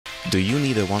Do you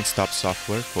need a one-stop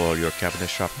software for all your cabinet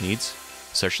shop needs?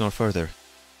 Search no further.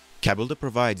 CabBuilder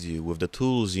provides you with the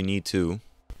tools you need to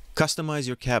customize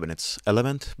your cabinets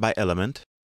element by element,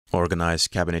 organize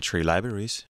cabinetry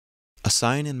libraries,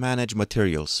 assign and manage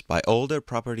materials by all their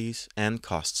properties and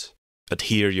costs,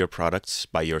 adhere your products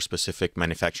by your specific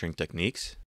manufacturing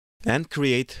techniques, and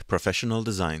create professional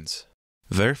designs.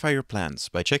 Verify your plans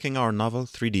by checking our novel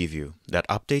 3D view that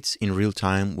updates in real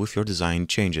time with your design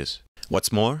changes.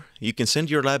 What's more, you can send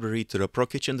your library to the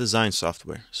ProKitchen design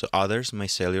software so others may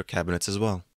sell your cabinets as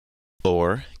well.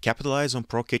 Or capitalize on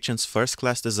ProKitchen's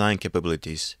first-class design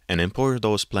capabilities and import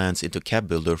those plans into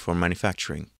CabBuilder for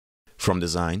manufacturing. From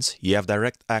designs, you have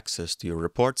direct access to your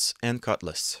reports and cut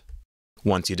lists.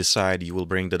 Once you decide you will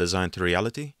bring the design to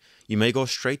reality, you may go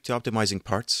straight to optimizing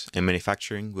parts and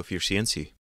manufacturing with your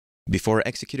CNC. Before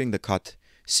executing the cut,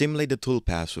 simulate the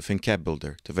toolpaths within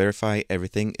CabBuilder to verify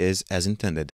everything is as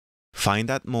intended.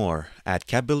 Find out more at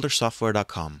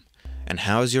cabbuildersoftware.com and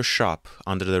house your shop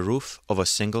under the roof of a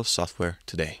single software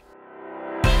today.